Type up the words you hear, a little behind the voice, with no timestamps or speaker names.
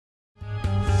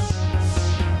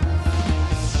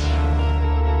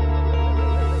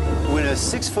a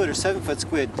 6-foot or 7-foot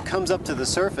squid comes up to the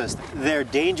surface, they're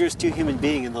dangerous to a human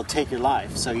being and they'll take your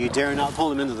life. So you dare not pull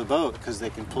them into the boat because they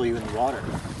can pull you in the water.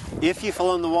 If you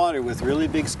fall in the water with really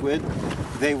big squid,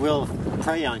 they will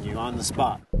prey on you on the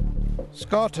spot.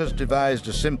 Scott has devised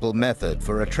a simple method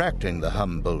for attracting the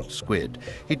Humboldt squid.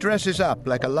 He dresses up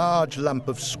like a large lump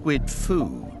of squid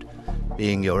food.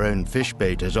 Being your own fish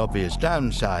bait has obvious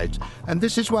downsides, and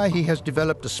this is why he has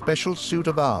developed a special suit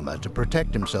of armor to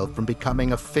protect himself from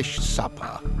becoming a fish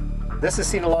supper. This has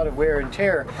seen a lot of wear and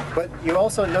tear, but you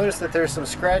also notice that there's some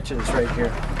scratches right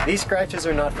here. These scratches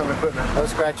are not from equipment.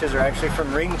 Those scratches are actually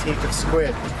from ring teeth of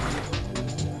squid.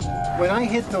 When I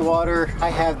hit the water, I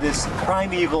have this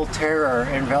primeval terror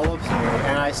envelops me,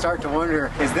 and I start to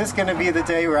wonder, is this going to be the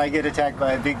day where I get attacked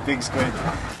by a big squid?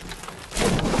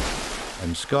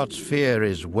 And Scott's fear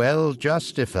is well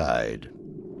justified.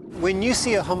 When you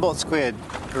see a Humboldt squid,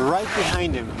 right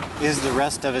behind him is the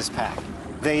rest of his pack.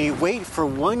 They wait for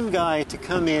one guy to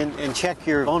come in and check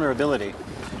your vulnerability.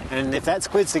 And if that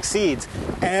squid succeeds,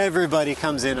 everybody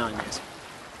comes in on you.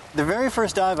 The very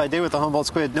first dive I did with the Humboldt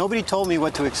squid, nobody told me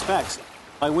what to expect.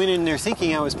 I went in there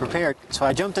thinking I was prepared. So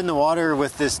I jumped in the water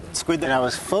with this squid that I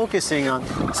was focusing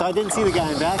on. So I didn't see the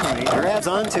guy in back of me. He grabs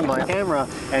onto my camera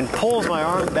and pulls my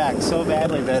arm back so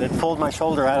badly that it pulled my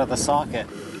shoulder out of the socket.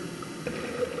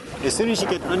 As soon as you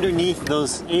get underneath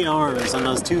those 8 arms and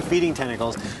those 2 feeding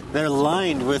tentacles, they're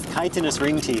lined with chitinous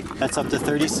ring teeth. That's up to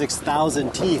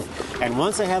 36,000 teeth. And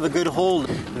once they have a good hold,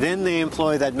 then they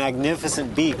employ that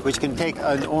magnificent beak, which can take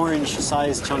an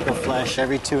orange-sized chunk of flesh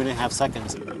every 2.5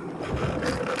 seconds.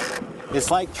 It's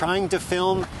like trying to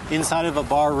film inside of a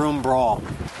barroom brawl.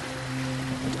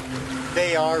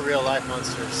 They are real-life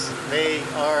monsters. They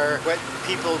are what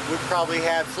people would probably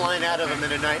have flying out of them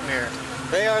in a nightmare.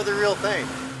 They are the real thing.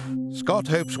 Scott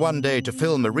hopes one day to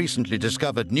film a recently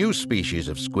discovered new species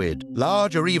of squid.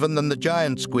 Larger even than the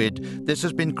giant squid, this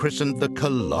has been christened the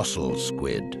colossal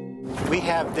squid. We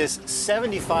have this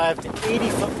 75 to 80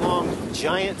 foot long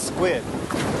giant squid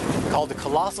called the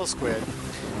colossal squid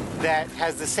that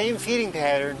has the same feeding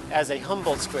pattern as a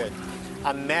Humboldt squid.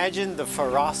 Imagine the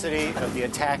ferocity of the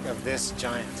attack of this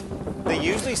giant. They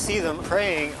usually see them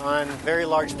preying on very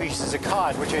large species of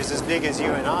cod, which is as big as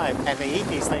you and I, and they eat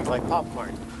these things like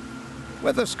popcorn.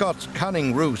 Whether Scott's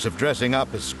cunning ruse of dressing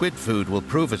up as squid food will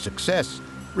prove a success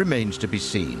remains to be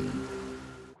seen.